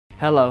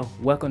Hello,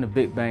 welcome to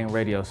Big Bang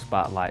Radio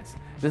Spotlights.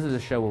 This is a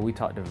show where we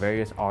talk to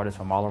various artists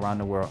from all around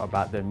the world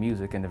about their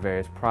music and the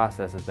various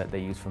processes that they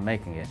use for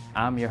making it.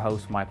 I'm your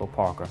host, Michael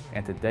Parker,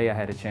 and today I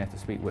had a chance to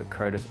speak with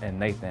Curtis and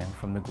Nathan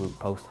from the group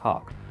Post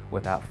Hoc.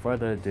 Without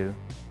further ado,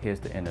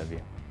 here's the interview.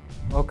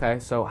 Okay,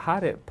 so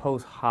how did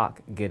Post Hoc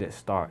get its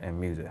start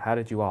in music? How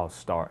did you all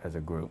start as a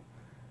group?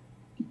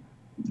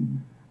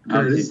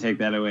 How did you take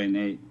that away,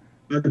 Nate?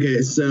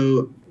 Okay,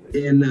 so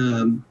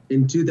in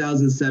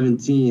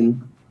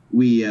 2017,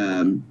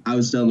 I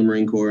was still in the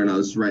Marine Corps, and I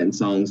was writing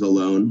songs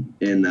alone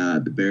in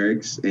the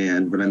barracks.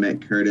 And when I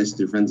met Curtis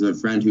through friends of a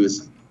friend who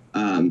was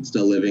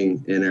still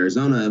living in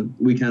Arizona,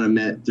 we kind of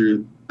met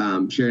through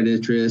shared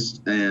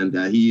interest, and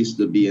he used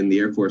to be in the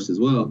Air Force as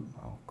well.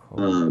 Oh,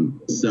 cool.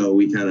 So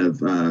we kind of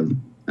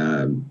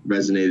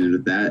resonated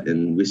with that,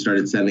 and we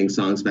started sending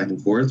songs back and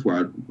forth where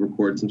I'd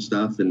record some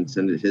stuff and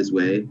send it his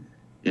way,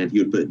 and he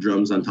would put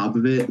drums on top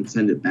of it and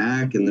send it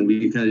back. And then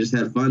we kind of just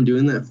had fun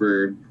doing that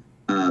for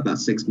about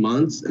 6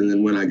 months. And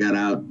then when I got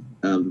out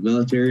of the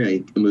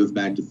military, I moved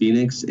back to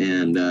Phoenix,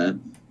 and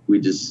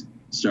we just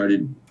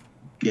started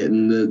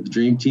getting the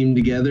dream team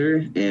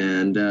together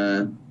and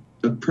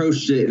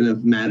approached it in a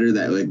matter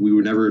that like we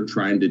were never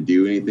trying to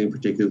do anything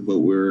particular with what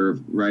we were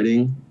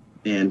writing,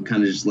 and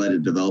kind of just let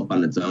it develop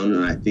on its own.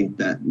 And I think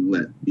that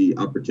let the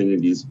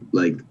opportunities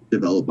like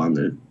develop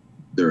on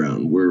their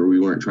own, where we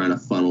weren't trying to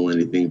funnel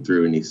anything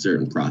through any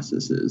certain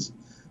processes,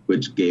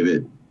 which gave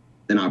it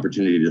an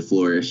opportunity to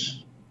flourish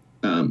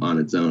on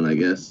its own, I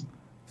guess.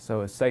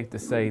 So it's safe to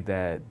say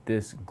that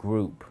this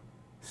group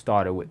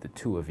started with the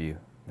two of you.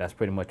 That's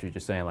pretty much what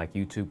you're saying, like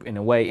YouTube, in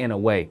a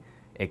way,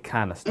 it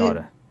kind of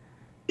started.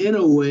 In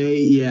a way,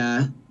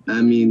 yeah.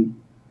 I mean,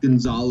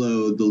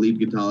 Gonzalo, the lead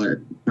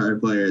guitar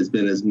player, has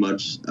been as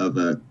much of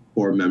a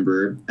core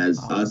member as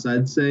us,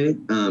 I'd say,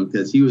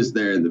 because he was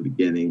there in the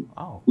beginning.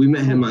 We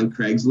met him on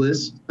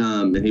Craigslist,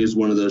 and he was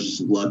one of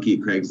those lucky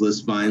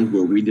Craigslist finds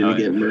where we didn't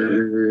get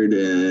murdered,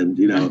 and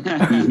he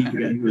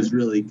was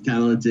really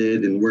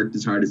talented and worked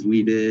as hard as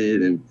we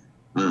did, and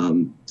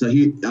so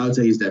I would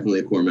say he's definitely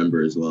a core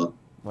member as well.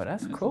 Well,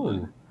 that's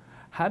cool.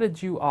 How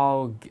did you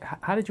all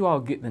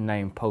get the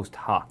name Post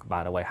Hoc,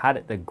 by the way? How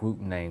did the group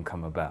name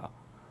come about?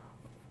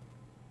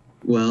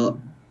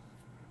 Well,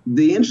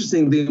 the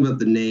interesting thing about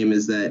the name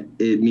is that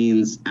it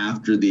means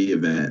after the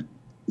event.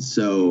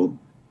 So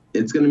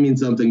it's going to mean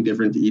something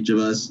different to each of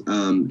us.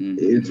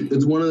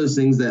 It's one of those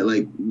things that,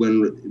 like,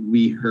 when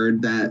we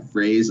heard that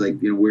phrase, like,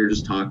 we were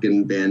just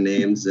talking band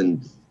names,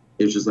 and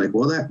it's just like,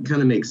 well, that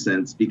kind of makes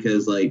sense,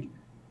 because, like,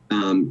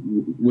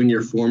 when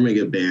you're forming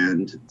a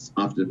band,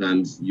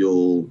 oftentimes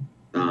you'll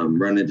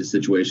run into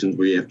situations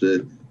where you have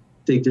to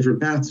take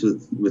different paths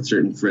with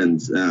certain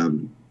friends,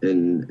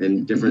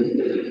 in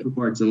different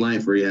parts in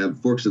life where you have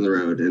forks in the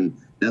road. And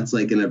that's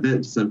like an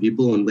event to some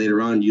people. And later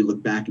on, you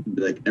look back and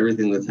be like,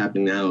 everything that's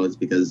happening now is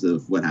because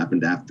of what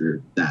happened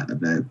after that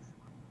event.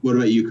 What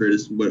about you,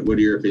 Curtis? What are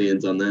your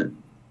opinions on that?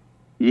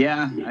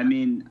 Yeah, I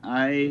mean,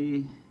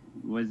 I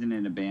wasn't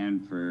in a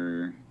band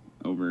for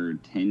over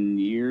 10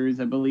 years,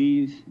 I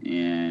believe.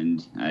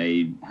 And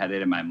I had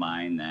it in my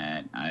mind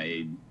that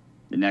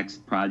the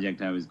next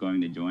project I was going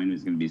to join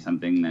was going to be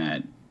something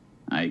that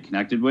I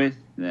connected with,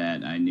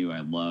 that I knew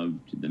I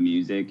loved the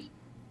music.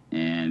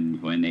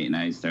 And when Nate and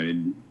I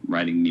started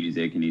writing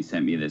music, and he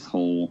sent me this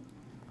whole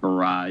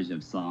barrage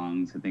of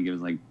songs, I think it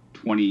was like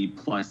 20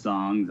 plus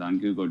songs on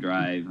Google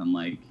Drive. I'm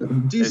like,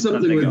 there's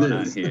something going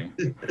on here.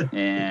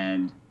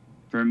 And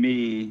for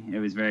me, it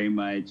was very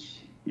much,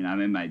 I'm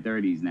in my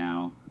 30s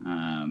now.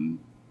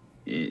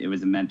 It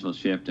was a mental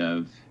shift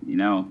of,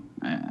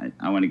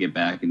 I want to get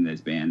back in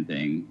this band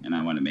thing, and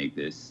I want to make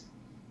this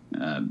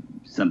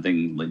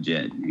something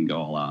legit and go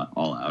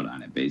all out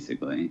on it,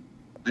 basically.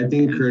 I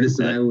think Curtis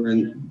and I were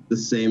in the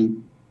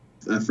same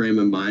frame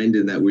of mind,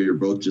 in that we were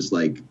both just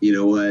like, you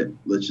know what,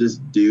 let's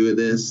just do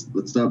this.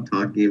 Let's stop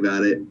talking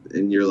about it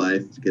in your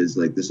life, because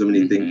like there's so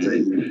many things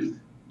that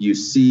you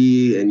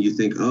see and you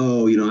think,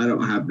 oh, I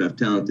don't have enough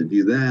talent to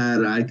do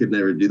that. I could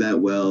never do that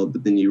well.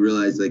 But then you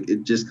realize like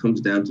it just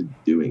comes down to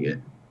doing it.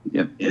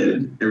 Yep.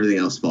 And everything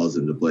else falls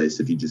into place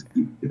if you just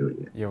keep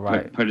doing it. You're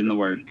right. Put in the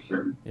work.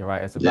 You're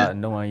right. It's about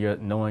knowing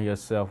your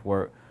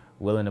self-worth,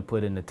 willing to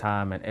put in the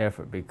time and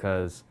effort,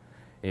 because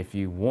if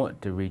you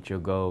want to reach your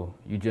goal,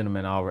 you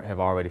gentlemen have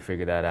already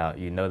figured that out.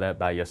 You know that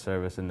by your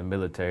service in the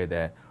military,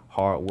 that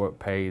hard work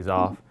pays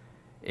off.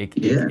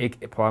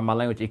 Pardon my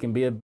language, it can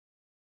be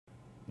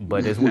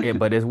but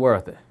it's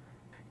worth it.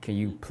 Can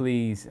you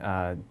please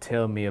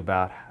tell me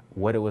about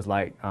what it was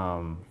like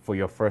for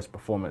your first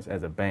performance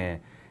as a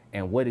band?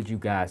 And what did you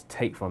guys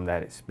take from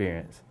that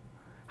experience?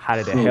 How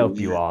did it help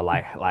you all?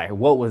 Like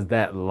what was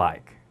that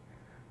like?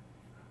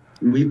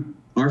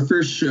 Our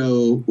first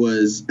show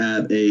was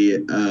at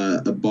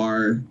a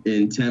bar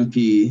in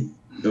Tempe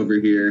over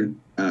here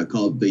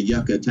called the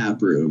Yucca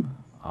Tap Room.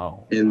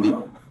 Oh.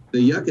 And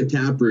the Yucca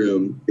Tap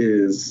Room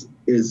is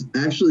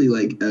actually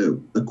like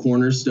a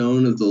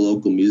cornerstone of the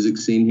local music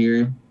scene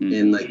here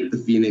in like the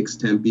Phoenix,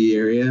 Tempe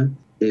area.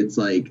 It's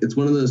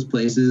one of those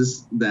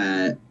places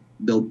that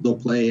they'll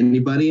play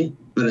anybody,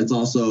 but it's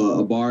also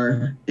a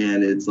bar,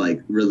 and it's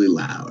like really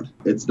loud.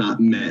 It's not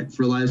meant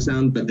for live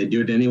sound, but they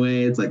do it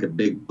anyway. It's like a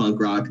big punk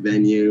rock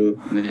venue.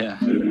 Yeah.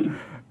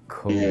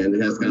 Cool. And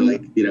it has kind of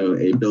like, you know,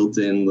 a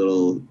built-in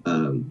little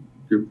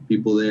group of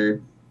people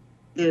there.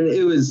 And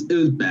it was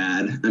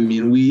bad. I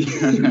mean, I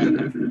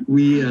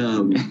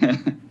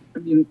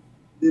mean,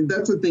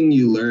 that's the thing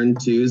you learn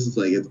too, is it's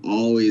like, it's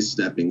always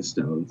stepping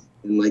stones.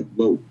 And like,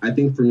 what I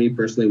think for me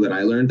personally, what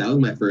I learned, that was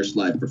my first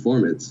live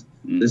performance.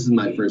 This is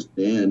my first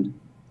band.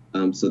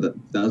 So that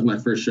was my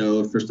first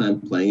show, first time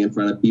playing in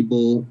front of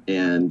people.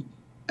 And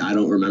I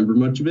don't remember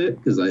much of it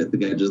because I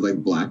think I just like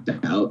blacked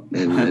out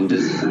and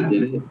just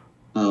did it.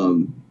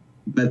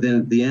 But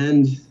then at the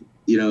end,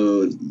 you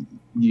know,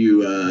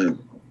 you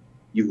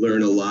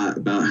learn a lot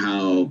about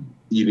how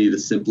you need to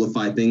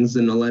simplify things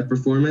in a live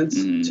performance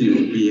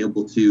to be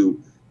able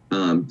to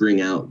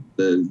bring out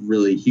the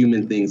really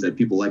human things that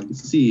people like to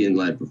see in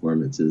live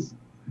performances.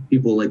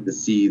 People like to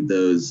see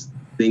those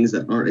things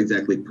that aren't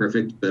exactly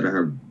perfect, but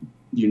are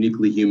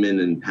uniquely human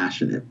and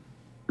passionate.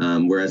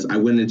 Whereas I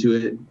went into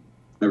it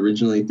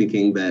originally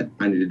thinking that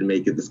I needed to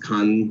make it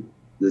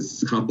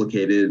this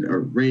complicated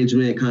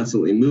arrangement,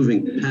 constantly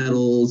moving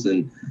pedals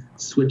and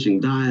switching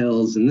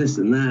dials and this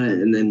and that.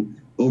 And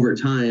then over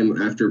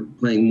time, after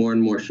playing more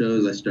and more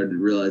shows, I started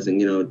realizing,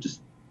 you know,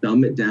 just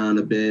dumb it down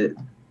a bit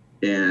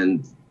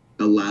and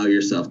allow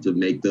yourself to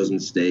make those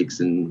mistakes,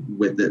 and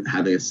with it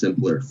having a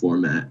simpler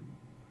format.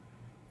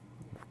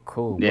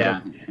 Cool. Yeah,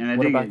 and I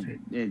think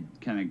it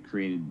kind of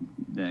created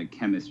the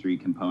chemistry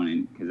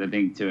component, because I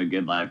think to a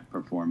good live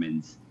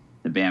performance,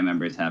 the band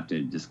members have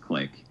to just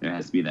click. There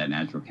has to be that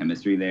natural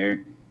chemistry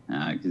there.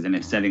 Because in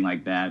a setting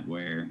like that,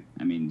 where,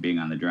 I mean, being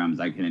on the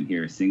drums, I couldn't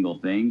hear a single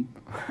thing.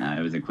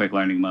 It was a quick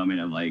learning moment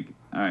of like,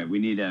 all right, we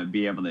need to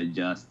be able to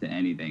adjust to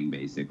anything,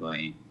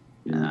 basically.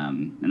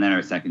 And then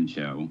our second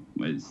show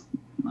was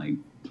like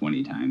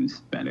 20 times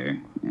better.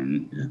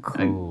 And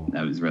cool.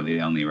 that was really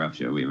the only rough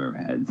show we've ever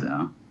had.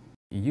 So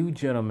you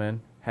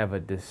gentlemen have a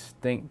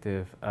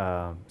distinctive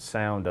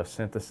sound of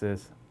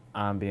synthesis,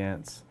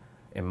 ambience,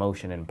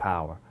 emotion, and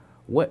power.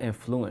 What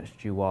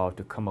influenced you all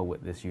to come up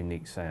with this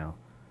unique sound?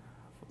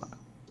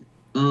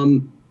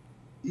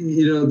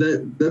 You know,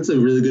 that's a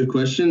really good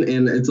question,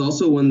 and it's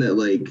also one that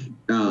like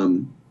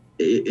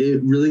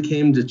it really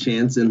came to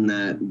chance in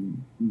that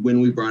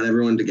when we brought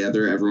everyone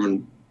together,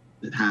 everyone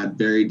had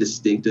very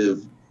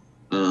distinctive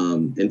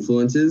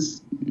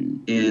influences,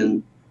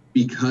 and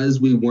because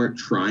we weren't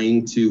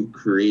trying to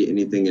create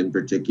anything in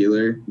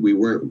particular, we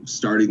weren't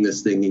starting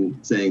this thing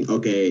and saying,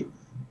 okay,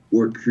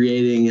 we're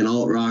creating an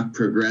alt rock,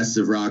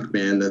 progressive rock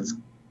band that's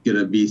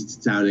gonna be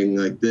sounding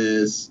like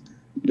this.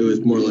 It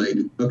was more like,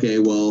 okay,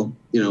 well,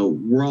 you know,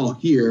 we're all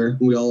here,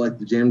 we all like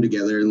to jam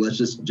together, and let's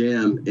just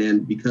jam.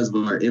 And because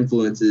of our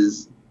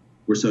influences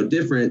were so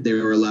different, they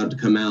were allowed to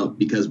come out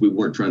because we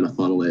weren't trying to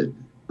funnel it.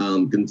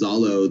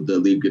 Gonzalo, the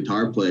lead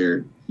guitar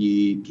player,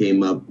 he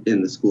came up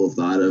in the school of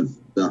thought of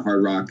the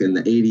hard rock in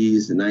the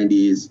 80s and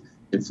 90s,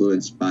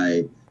 influenced by,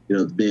 you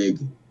know, the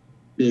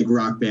big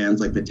rock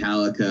bands like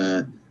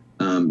Metallica,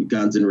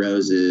 Guns N'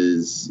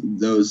 Roses,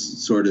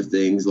 those sort of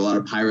things, a lot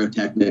of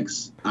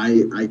pyrotechnics.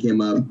 I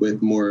came up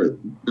with more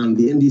on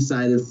the indie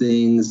side of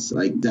things,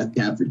 like Death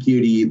Cab for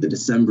Cutie, the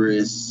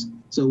Decemberists.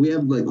 So we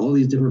have like all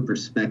these different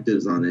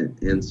perspectives on it.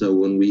 And so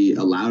when we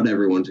allowed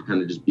everyone to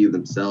kind of just be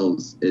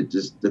themselves, it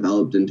just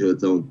developed into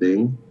its own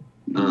thing,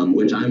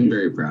 which I'm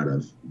very proud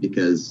of,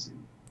 because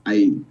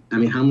I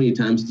mean, how many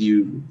times do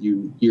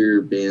you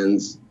hear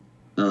bands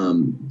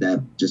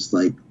that just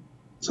like,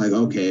 it's like,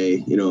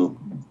 okay, you know,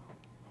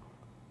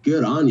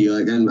 good on you.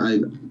 Like,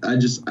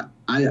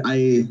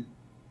 I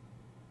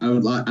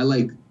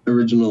like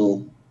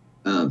original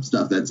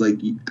stuff that's like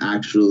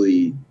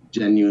actually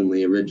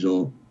genuinely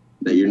original,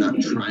 that you're not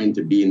trying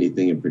to be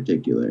anything in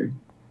particular.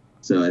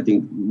 So I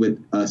think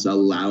with us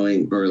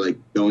allowing, or like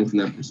going from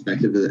that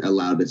perspective, it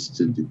allowed us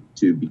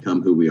to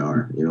become who we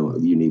are, you know,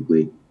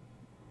 uniquely.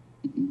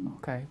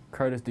 Okay.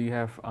 Curtis, do you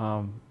have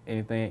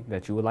anything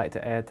that you would like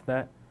to add to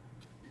that?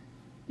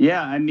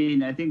 Yeah, I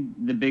mean, I think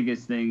the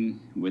biggest thing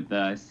with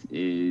us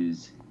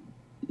is,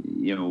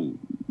 you know,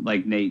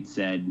 like Nate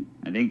said,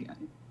 I think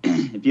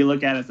if you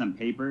look at us on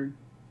paper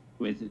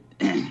with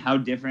how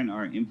different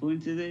our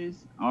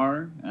influences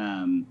are,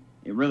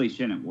 it really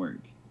shouldn't work.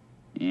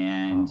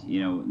 And,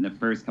 you know, in the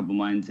first couple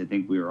months, I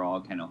think we were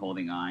all kind of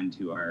holding on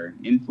to our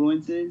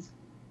influences.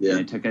 Yeah.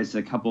 And it took us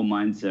a couple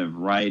months of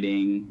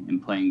writing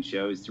and playing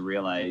shows to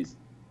realize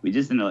we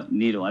just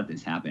need to let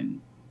this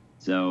happen.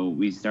 So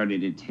we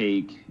started to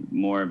take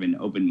more of an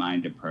open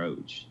mind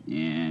approach.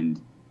 And,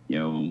 you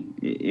know,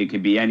 it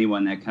could be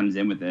anyone that comes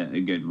in with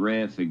a good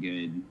riff, a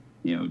good,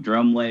 you know,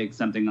 drum lick,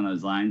 something on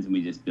those lines, and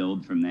we just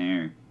build from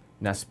there.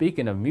 Now,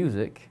 speaking of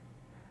music,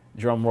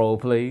 drum roll,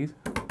 please.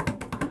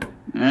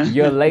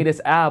 Your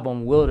latest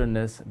album,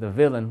 Wilderness, The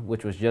Villain,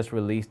 which was just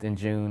released in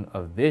June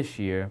of this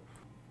year,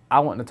 I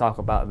want to talk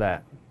about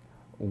that.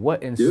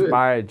 What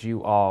inspired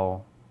you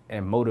all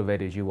and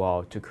motivated you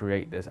all to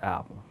create this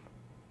album?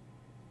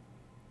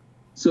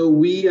 So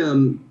we,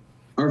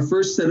 our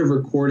first set of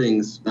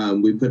recordings,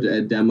 we put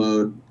a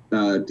demo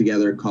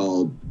together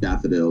called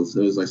Daffodils.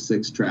 It was like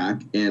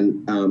 6-track,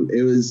 and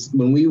it was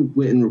when we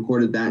went and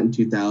recorded that in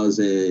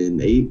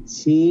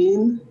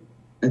 2018,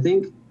 I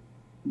think.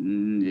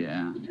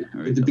 Yeah.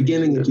 At the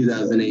beginning of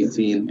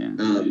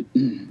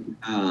 2018,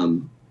 Yeah.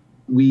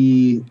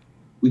 We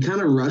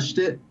kind of rushed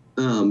it.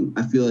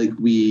 I feel like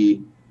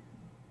we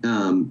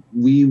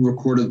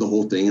recorded the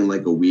whole thing in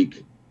like a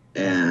week,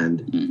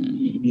 and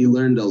we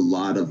learned a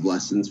lot of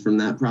lessons from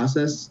that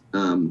process.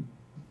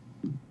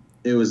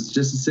 It was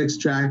just a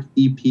 6-track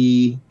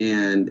EP,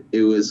 and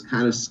it was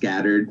kind of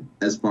scattered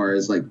as far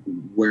as like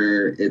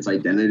where its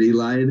identity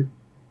lied.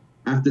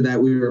 After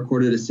that, we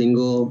recorded a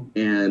single,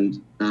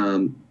 and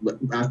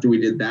after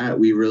we did that,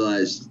 we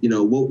realized,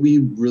 what we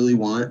really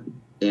want.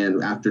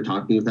 And after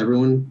talking with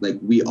everyone, like,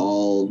 we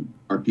all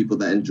are people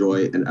that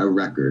enjoy a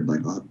record,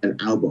 like an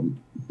album.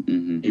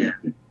 And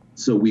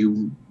so we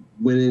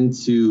went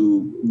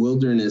into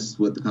Wilderness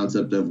with the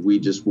concept of we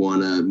just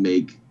want to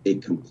make a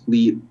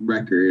complete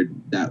record,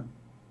 that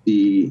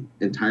the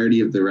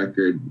entirety of the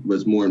record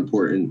was more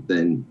important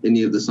than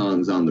any of the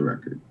songs on the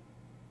record.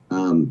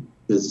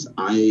 Because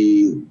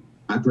I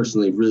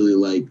personally really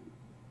like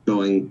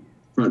going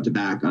front to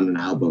back on an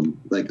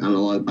album, like on a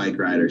long bike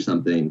ride or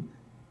something,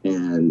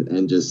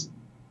 and just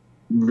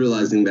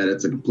realizing that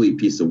it's a complete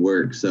piece of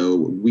work. So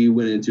we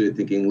went into it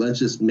thinking, let's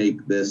just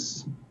make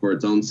this for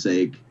its own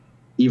sake.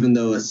 Even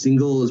though a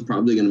single is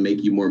probably going to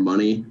make you more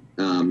money,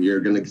 you're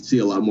going to see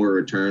a lot more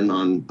return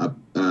on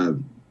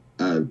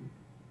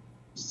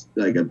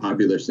like a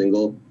popular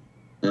single.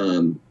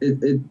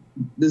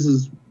 This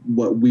is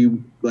what we,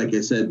 like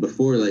I said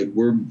before, like,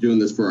 we're doing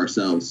this for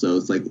ourselves. So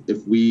it's like,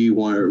 if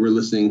we're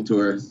listening to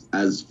our,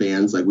 as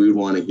fans, like, we would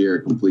want to hear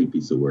a complete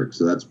piece of work.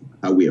 So that's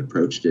how we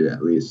approached it,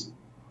 at least.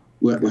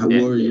 What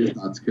were your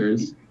thoughts,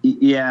 Curtis?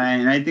 Yeah,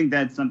 and I think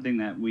that's something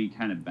that we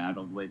kind of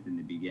battled with in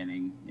the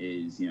beginning,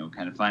 is,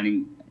 kind of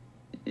finding,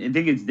 I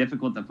think it's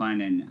difficult to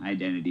find an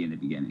identity in the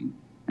beginning,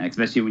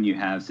 especially when you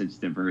have such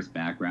diverse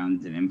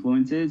backgrounds and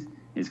influences.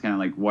 It's kind of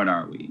like, what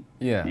are we?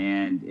 Yeah.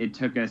 And it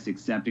took us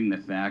accepting the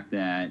fact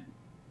that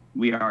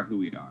we are who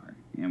we are,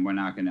 and we're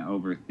not going to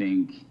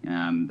overthink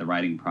the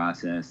writing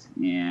process.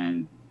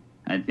 And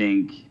I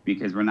think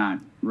because we're not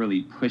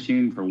really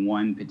pushing for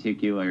one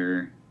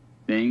particular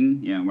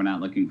thing, we're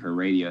not looking for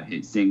radio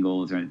hit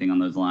singles or anything on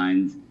those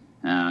lines.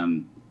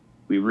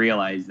 We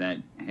realized that,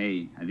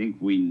 hey, I think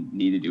we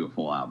need to do a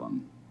full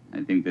album.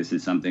 I think this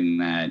is something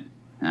that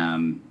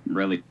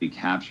really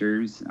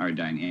captures our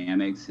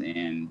dynamics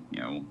and,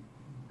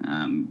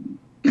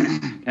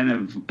 kind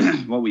of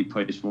what we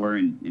push for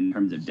in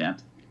terms of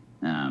depth.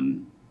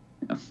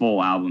 A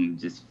full album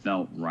just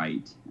felt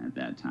right at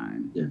that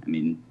time. Yeah. I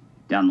mean,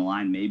 down the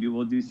line, maybe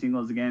we'll do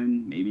singles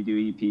again, maybe do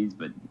EPs,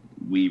 but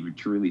we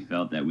truly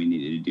felt that we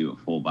needed to do a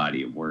full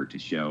body of work to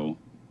show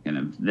kind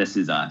of, this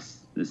is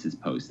us, this is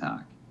Post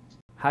Hoc.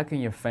 How can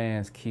your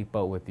fans keep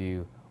up with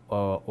you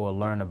or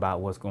learn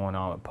about what's going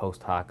on with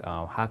Post Hoc?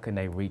 How can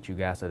they reach you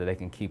guys so that they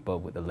can keep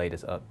up with the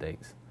latest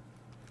updates?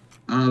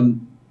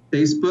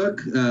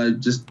 Facebook,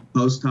 just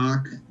Post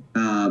Hoc.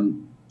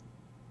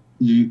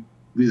 You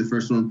be the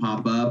first one to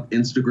pop up.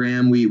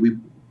 Instagram, we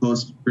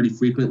post pretty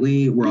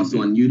frequently. We're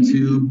also on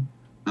YouTube.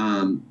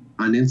 On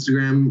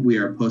Instagram, we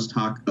are Post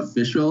Hoc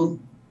Official.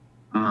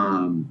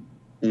 And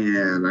on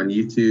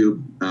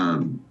YouTube,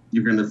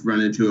 you're going to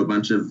run into a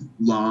bunch of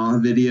law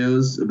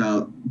videos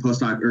about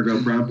Post Hoc Ergo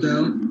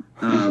Propto.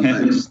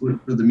 But just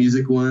look for the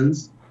music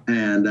ones.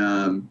 And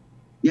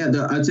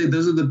I'd say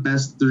those are the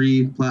best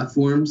 3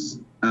 platforms.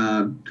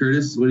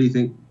 Curtis, what do you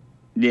think?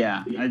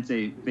 Yeah, I'd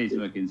say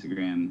Facebook,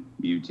 Instagram,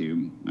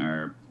 YouTube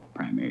are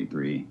primary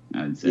 3,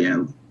 I would say.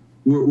 Yeah,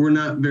 we're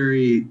not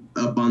very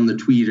up on the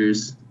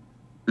tweeters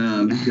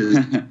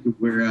because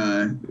we're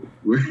I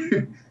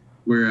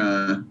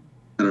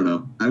don't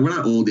know. We're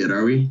not old yet,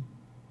 are we?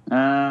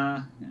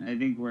 I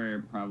think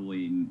we're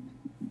probably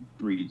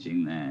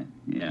breaching that.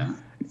 Yeah.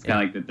 It's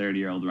kind of like the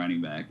 30-year-old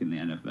running back in the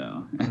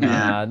NFL.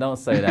 Nah, don't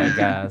say that,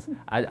 guys.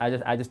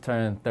 I just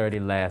turned 30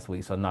 last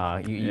week, so nah,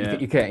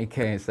 you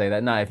can't say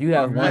that. Nah, if you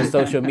have one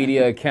social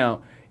media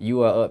account,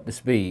 you are up to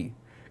speed.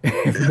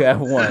 If you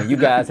have one, you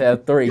guys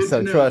have 3,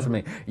 so trust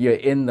me, you're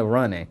in the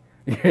running.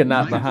 You're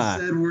not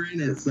behind. Said we're in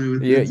it, so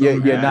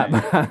you're not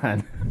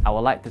behind. I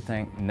would like to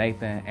thank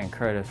Nathan and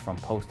Curtis from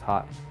Post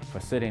Hoc for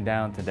sitting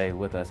down today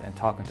with us and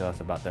talking to us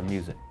about their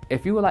music.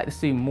 If you would like to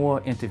see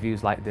more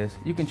interviews like this,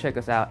 you can check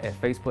us out at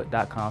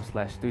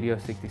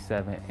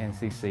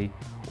facebook.com/Studio67NCC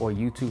or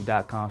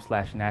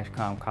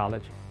youtube.com/NashCom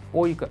College,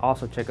 or you could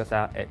also check us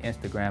out at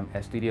Instagram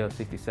at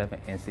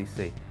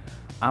Studio67NCC.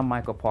 I'm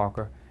Michael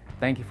Parker.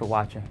 Thank you for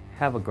watching.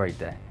 Have a great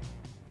day.